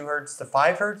 0.2 hertz to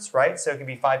 5 hertz, right? So it can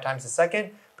be 5 times a second.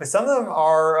 But some of them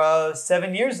are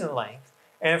 7 years in length.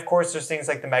 And of course, there's things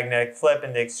like the magnetic flip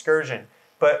and the excursion.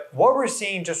 But what we're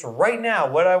seeing just right now,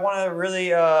 what I want to really,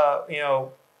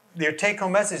 your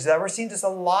take-home message is that we're seeing just a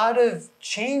lot of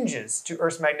changes to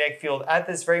Earth's magnetic field at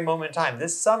this very moment in time.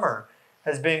 This summer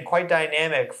has been quite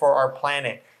dynamic for our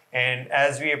planet. And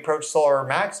as we approach solar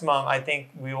maximum, I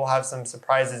think we will have some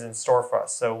surprises in store for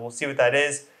us. So we'll see what that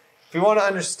is. If we want to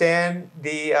understand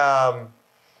the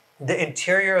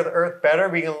interior of the Earth better,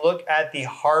 we can look at the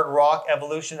hard rock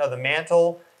evolution of the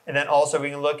mantle. And then also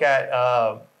we can look at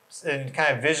and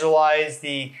kind of visualize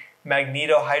the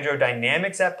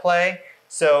magnetohydrodynamics at play.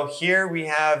 So here we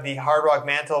have the hard rock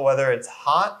mantle, whether it's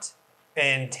hot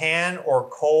and tan or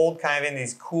cold, kind of in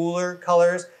these cooler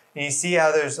colors. And you see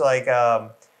how there's like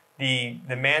the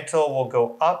mantle will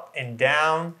go up and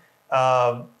down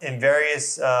in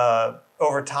various,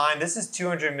 over time. This is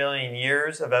 200 million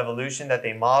years of evolution that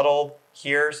they modeled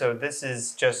here. So this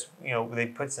is just, they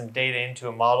put some data into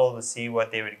a model to see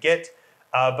what they would get.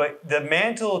 But the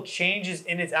mantle changes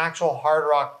in its actual hard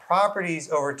rock properties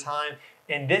over time.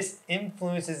 And this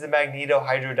influences the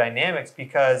magnetohydrodynamics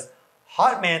because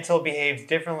hot mantle behaves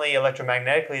differently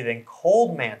electromagnetically than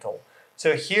cold mantle.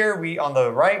 So here on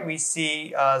the right, we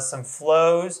see some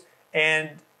flows,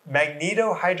 and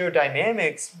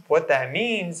magnetohydrodynamics, what that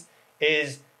means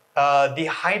is the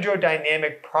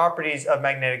hydrodynamic properties of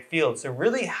magnetic fields. So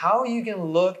really how you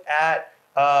can look at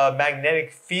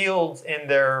magnetic fields and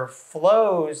their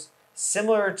flows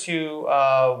similar to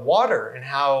water, and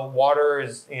how water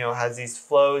is, has these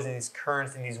flows and these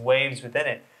currents and these waves within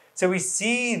it. So we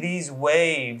see these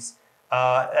waves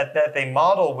that they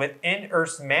model within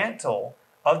Earth's mantle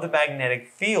of the magnetic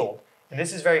field. And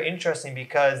this is very interesting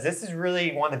because this is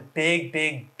really one of the big,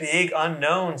 big, big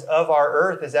unknowns of our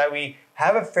Earth, is that we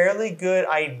have a fairly good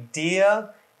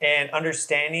idea and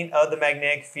understanding of the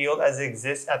magnetic field as it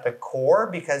exists at the core,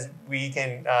 because we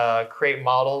can create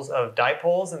models of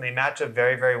dipoles and they match up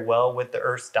very, very well with the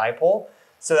Earth's dipole.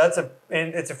 So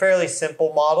it's a fairly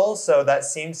simple model, so that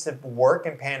seems to work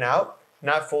and pan out.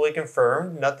 Not fully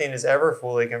confirmed. Nothing is ever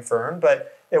fully confirmed,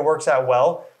 but it works out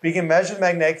well. We can measure the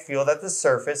magnetic field at the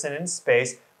surface and in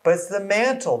space, but it's the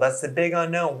mantle that's the big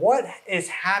unknown. What is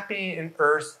happening in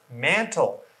Earth's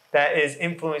mantle that is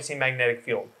influencing magnetic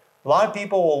field? A lot of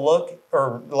people will look,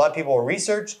 or a lot of people will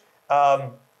research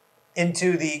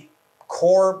into the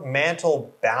core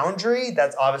mantle boundary.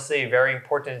 That's obviously a very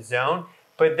important zone,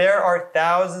 but there are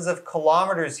thousands of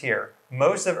kilometers here.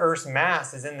 Most of Earth's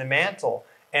mass is in the mantle.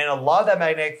 And a lot of that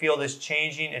magnetic field is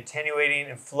changing, attenuating,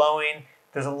 and flowing.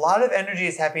 There's a lot of energy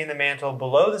that's happening in the mantle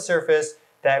below the surface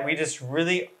that we just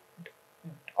really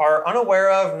are unaware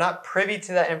of, not privy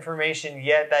to that information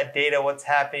yet, that data, what's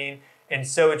happening. And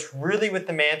so it's really with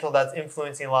the mantle that's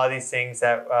influencing a lot of these things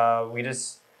that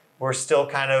we're still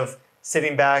kind of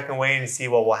sitting back and waiting to see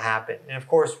what will happen. And of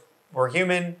course, we're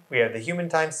human. We have the human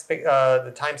time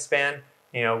span.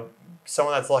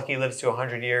 Someone that's lucky lives to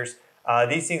 100 years.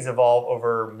 These things evolve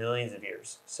over millions of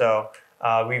years. So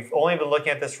we've only been looking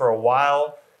at this for a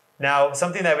while. Now,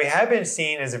 something that we have been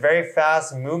seeing is a very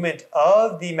fast movement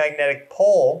of the magnetic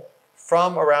pole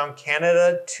from around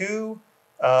Canada to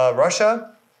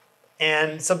Russia.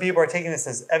 And some people are taking this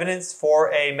as evidence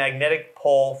for a magnetic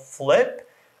pole flip.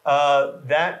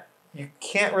 that you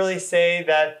can't really say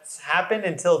that's happened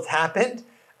until it's happened.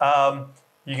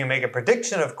 You can make a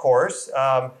prediction, of course,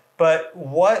 but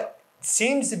what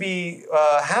seems to be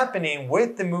happening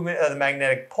with the movement of the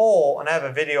magnetic pole, and I have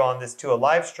a video on this too, a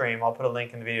live stream, I'll put a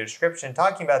link in the video description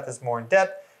talking about this more in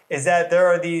depth, is that there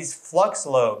are these flux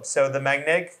lobes. So the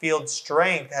magnetic field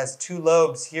strength has two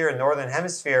lobes here in the northern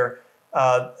hemisphere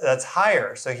that's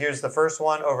higher. So here's the first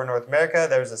one over North America,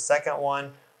 there's a second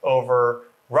one over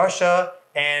Russia,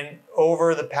 and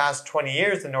over the past 20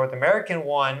 years, the North American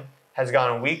one has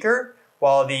gone weaker,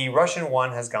 while the Russian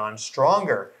one has gone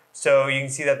stronger. So you can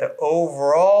see that the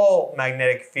overall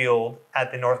magnetic field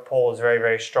at the North Pole is very,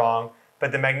 very strong,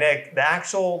 but the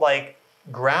actual like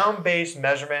ground-based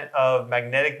measurement of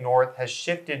magnetic north has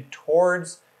shifted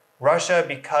towards Russia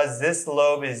because this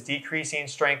lobe is decreasing in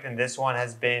strength and this one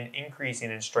has been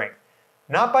increasing in strength.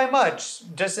 Not by much,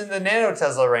 just in the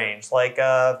nanotesla range, like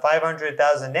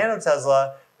 500,000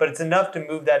 nanotesla, but it's enough to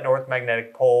move that north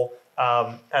magnetic pole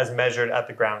as measured at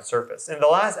the ground surface. And the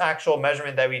last actual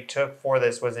measurement that we took for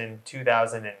this was in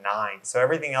 2009. So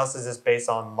everything else is just based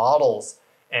on models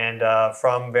and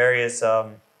from various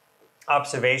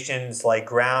observations, like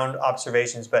ground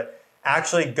observations, but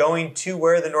actually going to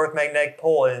where the north magnetic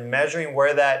pole and measuring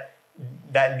where that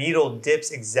needle dips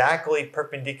exactly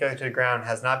perpendicular to the ground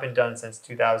has not been done since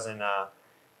I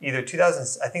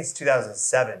think it's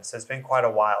 2007. So it's been quite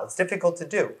a while. It's difficult to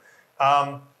do.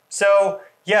 So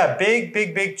yeah,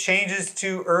 big changes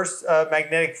to Earth's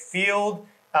magnetic field,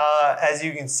 as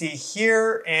you can see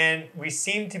here, and we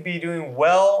seem to be doing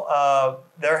well.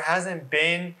 There hasn't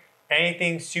been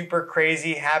anything super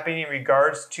crazy happening in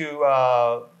regards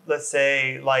to, let's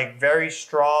say, like very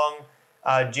strong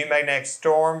geomagnetic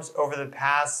storms over the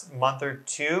past month or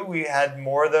two. We had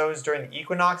more of those during the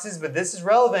equinoxes, but this is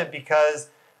relevant because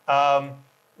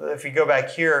if we go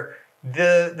back here,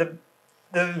 the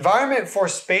environment for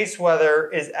space weather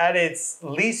is at its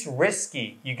least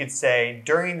risky, you could say,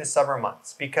 during the summer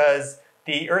months because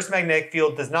the Earth's magnetic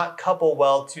field does not couple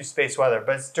well to space weather.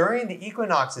 But it's during the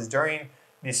equinoxes, during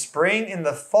the spring and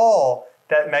the fall,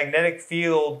 that magnetic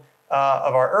field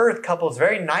of our Earth couples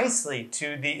very nicely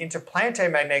to the interplanetary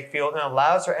magnetic field and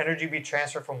allows our energy to be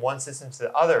transferred from one system to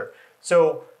the other.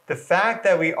 So the fact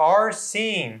that we are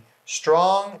seeing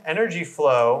strong energy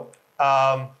flow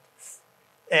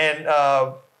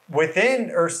within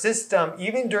Earth's system,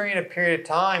 even during a period of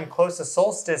time close to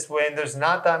solstice when there's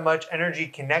not that much energy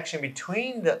connection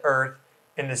between the Earth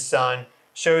and the Sun,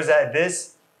 shows that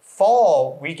this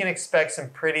fall we can expect some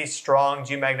pretty strong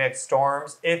geomagnetic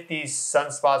storms if these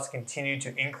sunspots continue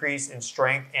to increase in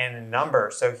strength and in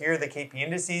number. So here are the KP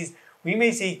indices. We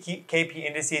may see KP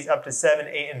indices up to 7,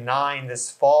 8, and 9 this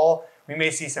fall. We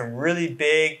may see some really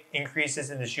big increases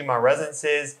in the Schumann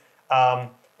resonances.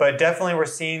 But definitely we're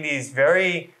seeing these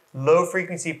very low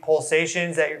frequency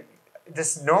pulsations that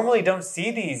just normally don't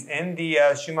see these in the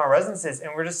Schumann resonances,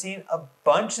 and we're just seeing a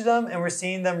bunch of them and we're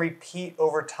seeing them repeat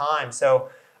over time. So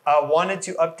wanted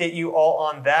to update you all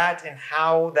on that and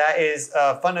how that is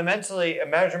fundamentally a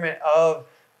measurement of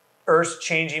Earth's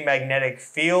changing magnetic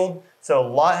field. So a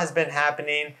lot has been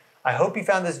happening. I hope you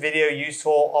found this video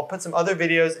useful. I'll put some other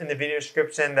videos in the video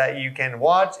description that you can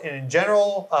watch. And in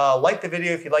general, like the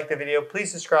video. If you like the video,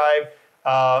 please subscribe.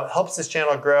 Helps this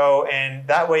channel grow. And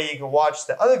that way you can watch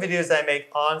the other videos that I make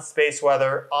on space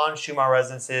weather, on Schumann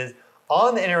resonances,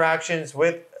 on the interactions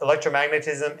with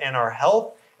electromagnetism and our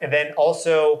health. And then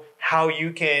also how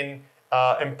you can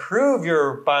improve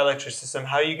your bioelectric system,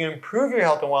 how you can improve your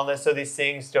health and wellness so these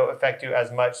things don't affect you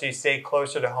as much. So you stay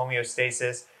closer to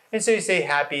homeostasis. And so you stay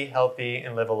happy, healthy,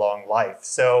 and live a long life.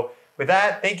 So with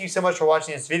that, thank you so much for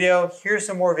watching this video. Here's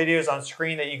some more videos on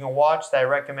screen that you can watch that I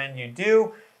recommend you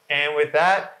do. And with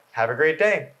that, have a great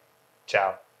day.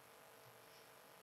 Ciao.